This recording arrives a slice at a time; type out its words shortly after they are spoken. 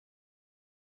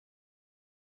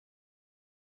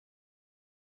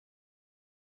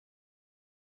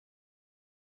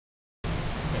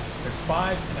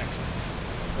5 connections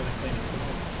for the cleaning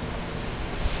system.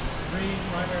 3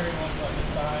 primary ones on this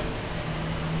side,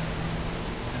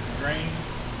 and the drain.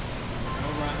 And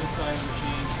over on this side of the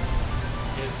machine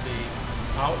is the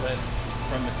outlet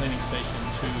from the cleaning station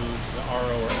to the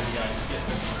RO or ODI skid.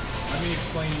 Let me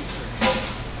explain these three.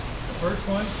 The first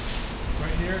one,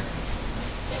 right here,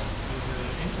 is an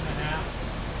 1.5-inch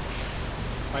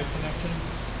pipe connection.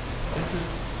 This is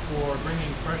for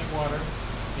bringing fresh water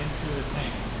into the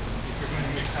tank. If you're going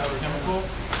to mix out chemicals,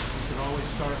 you should always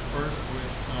start first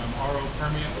with some RO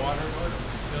permeate water.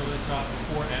 Fill this up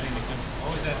before adding the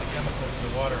chemical. Always add the chemical to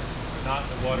the water, not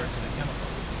the water to the chemical.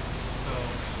 So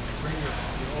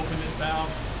you open this valve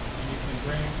and you can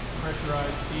bring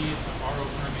pressurized feed of RO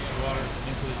permeate water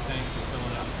into this tank to fill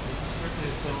it up. This is strictly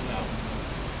to fill it out.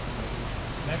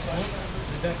 The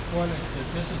next one is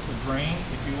this is the drain.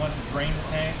 If you want to drain the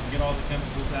tank, get all the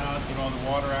chemicals out, get all the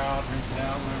water out, rinse it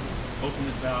out, whatever, open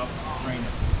this valve, drain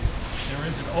it. There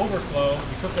is an overflow.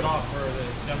 We took it off for the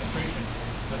demonstration,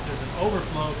 but there's an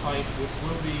overflow pipe which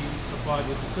will be supplied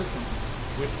with the system,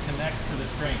 which connects to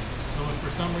this drain. So if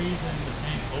for some reason the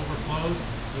tank overflows,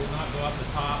 it will not go out the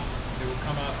top. It will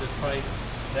come out this pipe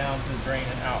down to the drain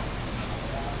and out.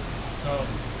 So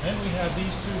then we have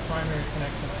these 2 primary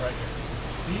connections right here.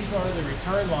 These are the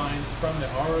return lines from the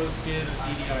RO skid and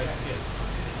EDI skid.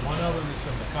 One of them is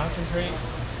from the concentrate,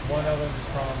 one of them is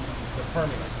from the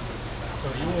permeate. So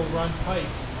you will run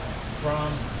pipes from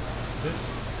this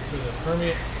to the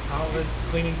permeate outlet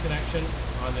cleaning connection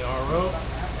on the RO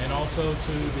and also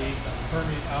to the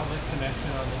permeate outlet connection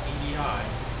on the EDI.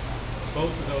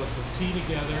 Both of those will tee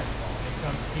together and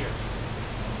come here.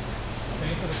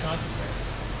 Same for the concentrate.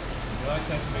 You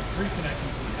actually have to make 3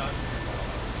 connections for the concentrate.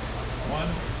 1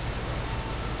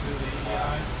 to the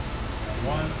EDI,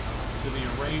 1 to the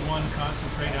array 1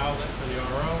 concentrate outlet for the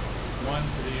RO, 1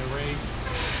 to the array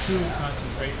 2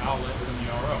 concentrate outlet from the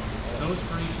RO. Those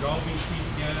 3 should all be teed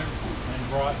together and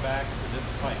brought back to this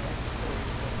pipe.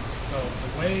 So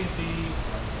the way the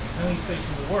cleaning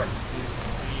station will work is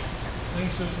the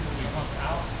cleaning solution will be pumped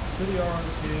out to the RO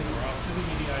skid or out to the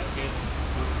EDI skid,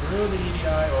 go through the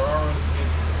EDI or RO skid,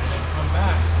 and then come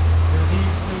back through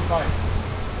these 2 pipes.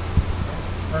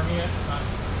 Permeate and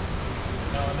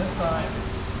concentrate. Now on this side,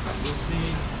 you'll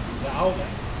see the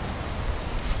outlet.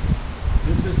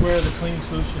 This is where the cleaning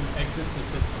solution exits the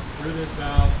system, through this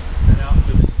valve and out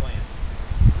through this flange.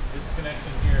 This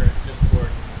connection here is just for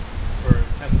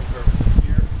testing purposes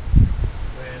here,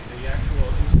 when the actual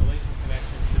installation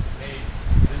connection should be made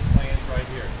to this flange right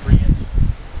here, 3-inch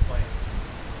flange.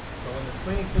 So when the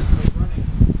cleaning system is running,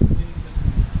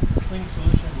 the cleaning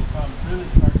solution will come through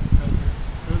this cartridge filter,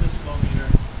 through this flow meter,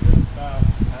 through this valve,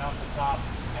 and out the top.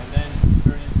 And then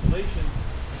during installation,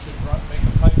 you should make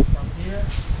a pipe from here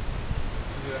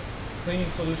to the cleaning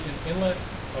solution inlet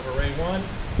of array 1,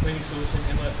 cleaning solution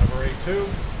inlet of array 2,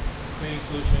 cleaning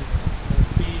solution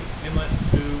feed inlet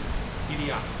to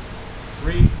EDI.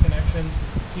 3 connections,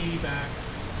 T back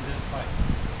to this pipe.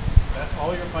 That's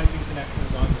all your piping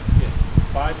connections on the skid.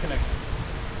 5 connections.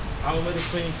 Outlet of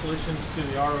cleaning solutions to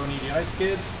the RO and EDI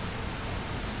skids.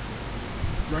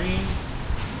 Drain,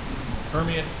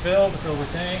 permeate fill to fill the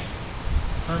tank,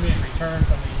 permeate return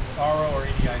from the RO or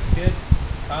EDI skid,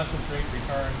 concentrate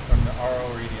return from the RO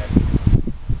or EDI skid.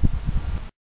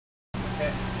 Okay,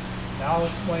 now I'll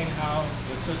explain how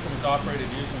the system is operated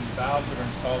using the valves that are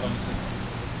installed on the system.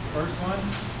 First one,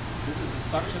 this is the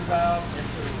suction valve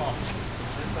into the pump.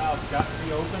 This valve's got to be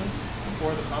open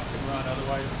before the pump can run,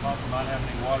 otherwise the pump will not have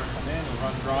any water come in, it'll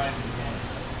run dry and begin.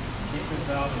 Keep this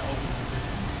valve in open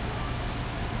position.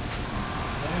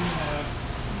 Then we have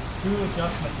 2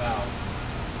 adjustment valves.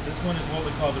 This one is what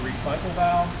we call the recycle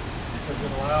valve because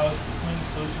it allows the cleaning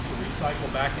solution to recycle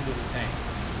back into the tank.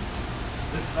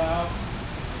 This valve,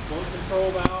 flow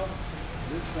control valve,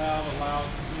 this valve allows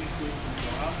the cleaning solution to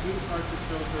go out through the cartridge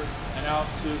filter and out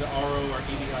to the RO or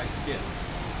EDI skid.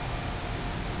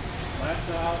 Last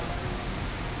valve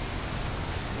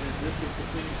is this is the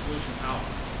cleaning solution out.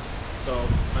 So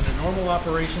under normal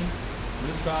operation,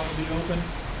 this valve will be open,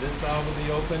 this valve will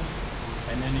be open,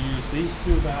 and then you use these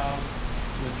 2 valves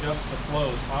to adjust the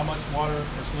flows. How much water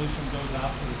or solution goes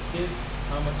out to the skids,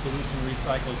 how much solution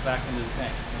recycles back into the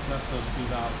tank. Adjust those 2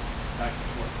 valves back to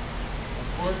work. Of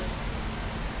course,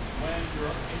 when you're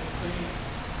in the cleaning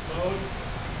mode,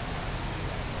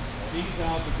 these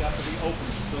valves have got to be open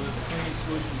so that the cleaning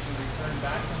solution can return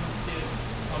back into the skids,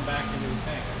 come back into the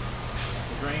tank.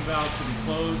 The drain valve should be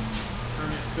closed,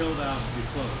 permeate fill valve should be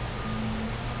closed.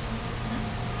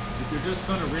 If you're just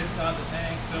going to rinse out the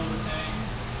tank, fill the tank,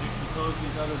 you can close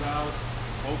these other valves,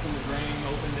 open the drain,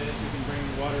 open this, you can bring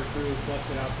water through, flush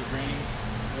it out to drain.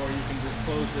 or you can just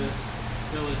close this,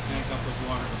 fill this tank up with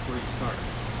water before you start.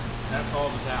 That's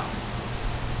all the valves.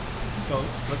 So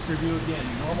let's review again.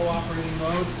 Normal operating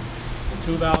mode, the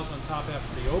two valves on top have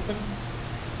to be open.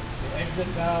 The exit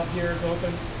valve here is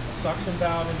open. The suction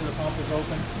valve into the pump is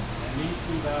open. And these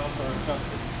two valves are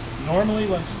adjusted.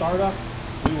 Normally when startup,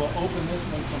 we will open this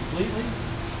one completely.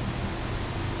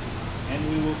 And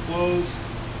we will close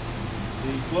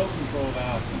the flow control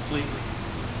valve completely.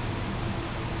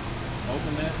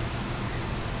 Open this,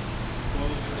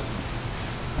 close this.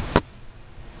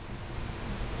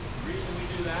 The reason we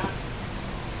do that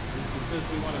is because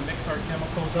we want to mix our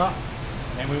chemicals up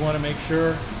and we want to make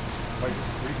sure by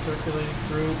just recirculating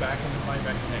through back into my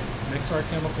mechanic. Mix our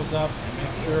chemicals up and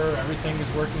make sure everything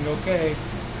is working okay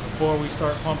before we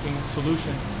start pumping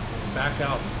solution back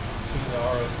out to the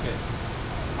RO skid.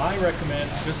 I recommend,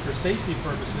 just for safety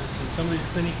purposes, since some of these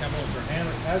cleaning chemicals are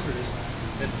hazardous,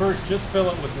 that first just fill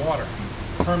it with water,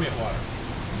 permeate water.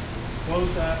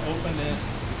 Close that, open this,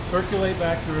 circulate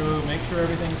back through, make sure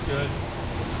everything's good.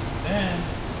 Then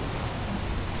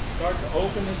start to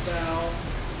open this valve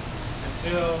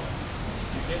until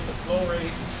you get the flow rate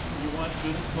you want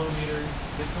through this flow meter,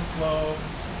 get some flow.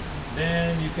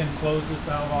 Then you can close this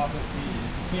valve off if needed.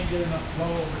 If you can't get enough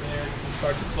flow over there, you can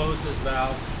start to close this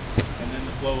valve and then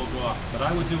the flow will go up. But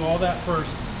I would do all that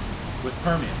first with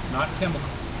permeate, not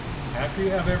chemicals. After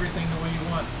you have everything the way you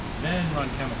want, then run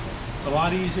chemicals. It's a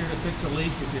lot easier to fix a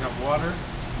leak if you have water,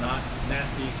 not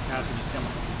nasty hazardous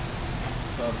chemicals.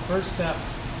 So the first step,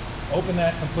 open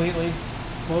that completely,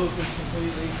 close this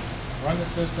completely, run the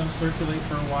system, circulate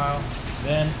for a while,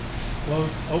 then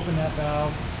open that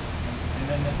valve, and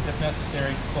then if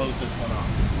necessary, close this one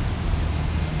off.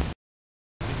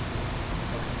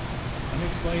 Let me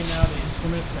explain now the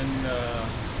instruments and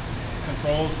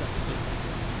controls of the system.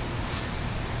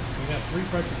 We have 3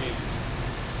 pressure gauges.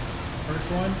 The first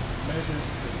one measures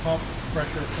the pump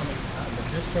pressure coming out of the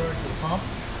discharge of the pump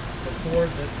before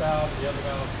this valve, the other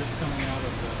valve just coming out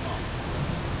of the pump.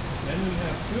 Then we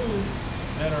have 2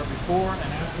 that are before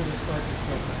and after the cartridge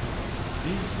filter.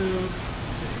 These 2 you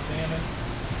should examine,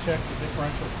 check the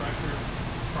differential pressure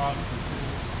across the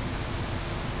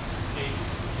 2 gauges.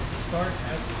 If you start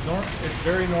as normal, it's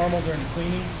very normal during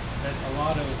cleaning that a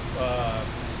lot of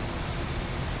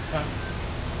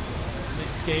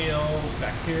scale,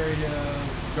 bacteria,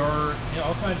 dirt,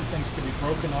 all kinds of things can be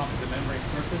broken off of the membrane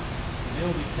surface, and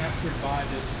they'll be captured by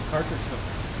this cartridge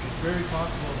filter. It's very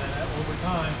possible that over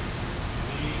time,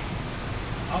 the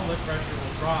outlet pressure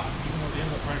will drop, even though the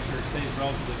inlet pressure stays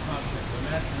relatively constant.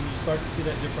 When you start to see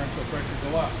that differential pressure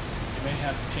go up, you may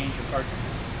have to change your cartridges.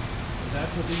 So that's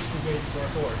what these 2 gauges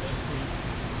are for, just to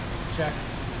check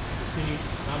to see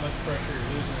how much pressure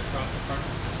you're losing across the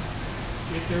cartridge.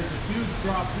 If there's a huge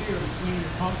drop here between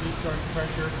your pump discharge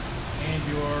pressure and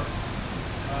your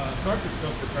cartridge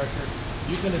filter pressure,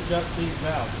 you can adjust these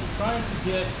valves. You're trying to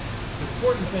get, the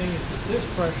important thing is that this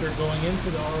pressure going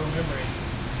into the RO membrane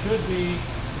should be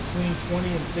between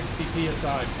 20 and 60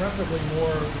 psi, preferably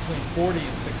more between 40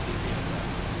 and 60 psi.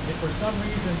 If for some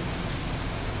reason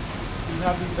you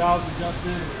have these valves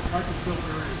adjusted or your cartridge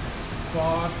filter is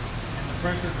clogged and the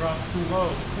pressure drops too low,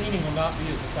 the cleaning will not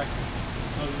be as effective.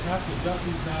 So you have to adjust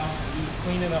these valves and use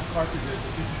clean enough cartridges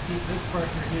that you can keep this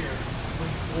pressure here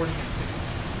between 40 and 60.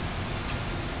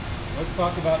 Let's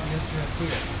talk about the instruments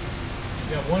here.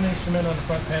 You have one instrument on the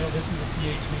front panel. This is a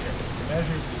pH meter. It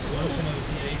measures the solution of the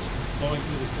pH flowing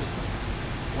through the system.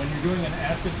 When you're doing an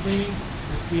acid cleaning,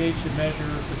 this pH should measure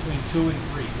between 2 and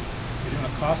 3. If you're doing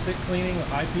a caustic cleaning with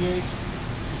high pH, it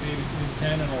should be between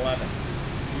 10 and 11.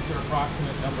 These are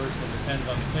approximate numbers and depends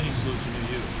on the cleaning solution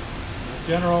you use.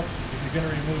 In general, if you're going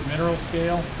to remove mineral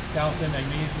scale, calcium,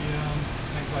 magnesium,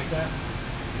 things like that,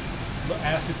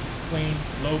 acid clean,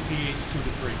 low pH 2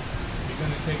 to 3. You're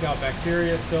going to take out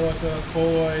bacteria, silica,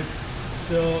 colloids,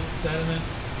 silt, sediment,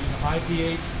 use a high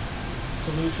pH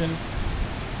solution.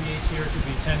 pH here should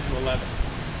be 10 to 11.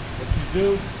 What you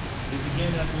do is,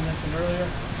 again, as we mentioned earlier,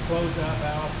 close that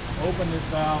valve, open this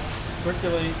valve,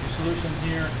 circulate your solution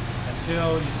here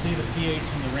until you see the pH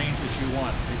in the range that you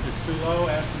want. If it's too low,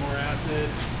 add some more acid,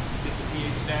 get the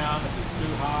pH down. If it's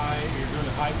too high, you're doing a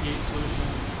high pH solution,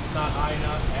 not high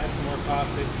enough, add some more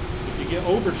caustic. If you get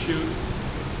overshoot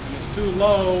and it's too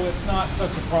low, it's not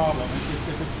such a problem.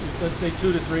 If let's say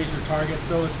 2 to 3 is your target,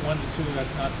 so it's 1 to 2,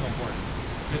 that's not so important.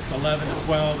 If it's 11 to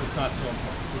 12, it's not so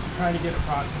important. So you're trying to get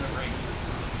approximate ranges.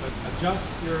 But adjust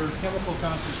your chemical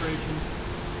concentration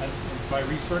by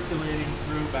recirculating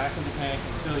through back in the tank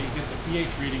until you get the pH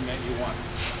reading that you want.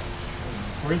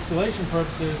 For installation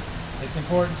purposes, it's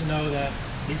important to know that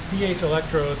these pH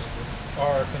electrodes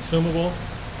are consumable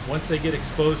Once they get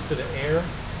exposed to the air,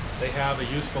 they have a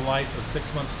useful life of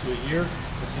 6 months to a year.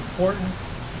 It's important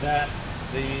that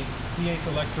the pH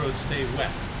electrodes stay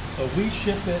wet. So when we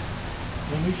ship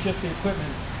the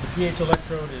equipment, the pH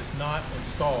electrode is not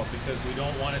installed because we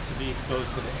don't want it to be exposed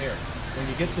to the air. When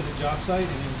you get to the job site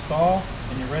and install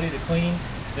and you're ready to clean,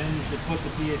 then you should put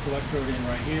the pH electrode in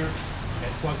right here and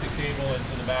plug the cable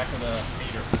into the back of the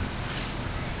meter.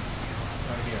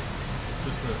 Right here. It's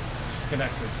just a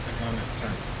connector on the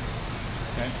turn.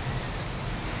 Okay?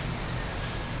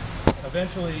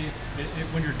 Eventually,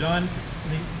 when you're done,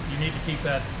 you need to keep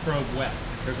that probe wet.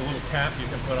 There's a little cap you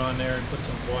can put on there and put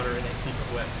some water in it and keep it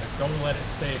wet. Don't let it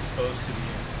stay exposed to the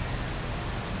air.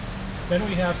 Then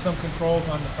we have some controls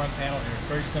on the front panel here.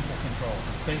 Very simple controls.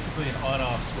 Basically an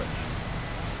on-off switch.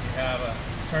 You have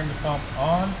turn the pump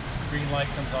on, green light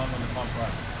comes on when the pump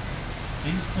runs.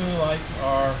 These two lights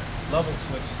are level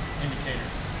switch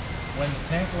indicators. When the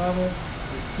tank level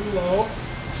is too low,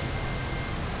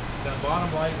 the bottom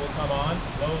light will come on,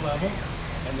 low level,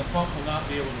 and the pump will not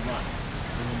be able to run.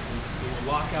 It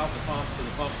will lock out the pump so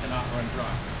the pump cannot run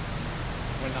dry.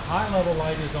 When the high level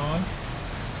light is on,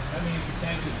 that means the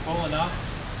tank is full enough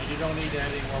and you don't need to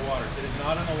add any more water. It is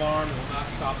not an alarm, it will not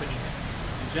stop anything.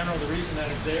 In general, the reason that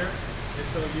it's there is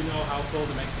so you know how full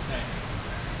to make the tank.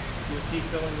 If you keep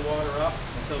filling the water up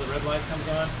until the red light comes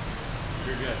on,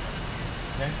 you're good.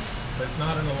 Okay? But it's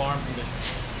not an alarm condition.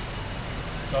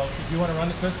 So if you want to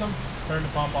run the system, turn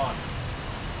the pump on.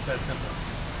 It's that simple.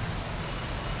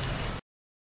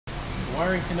 The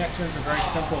wiring connections are very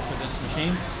simple for this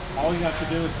machine. All you have to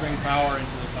do is bring power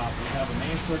into the top. We have a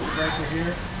main circuit breaker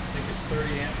here. I think it's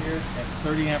 30 amperes. That's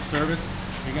 30 amp service.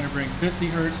 You're going to bring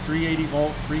 50 hertz, 380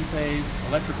 volt, three-phase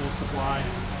electrical supply,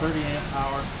 30 amp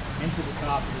power into the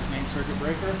top of this main circuit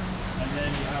breaker. And then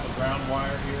you have a ground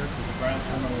wire here. There's a ground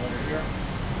terminal over here.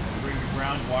 You bring the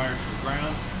ground wire to the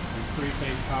ground.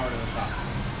 Three-phase power to the top.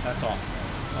 That's all.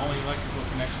 It's the only electrical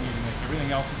connection you need to make.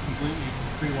 Everything else is completely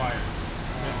pre-wired.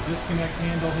 You have a disconnect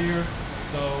handle here,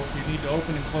 so if you need to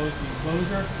open and close the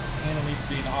enclosure, the handle needs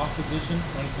to be in the off position.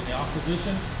 When it's in the off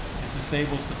position, it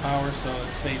disables the power so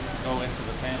it's safe to go into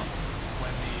the panel.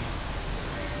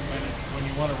 When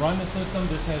you want to run the system,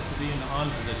 this has to be in the on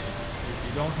position.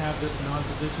 If you don't have this in on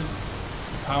position,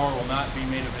 the power will not be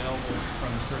made available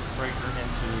from the circuit breaker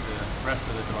into the rest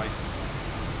of the devices.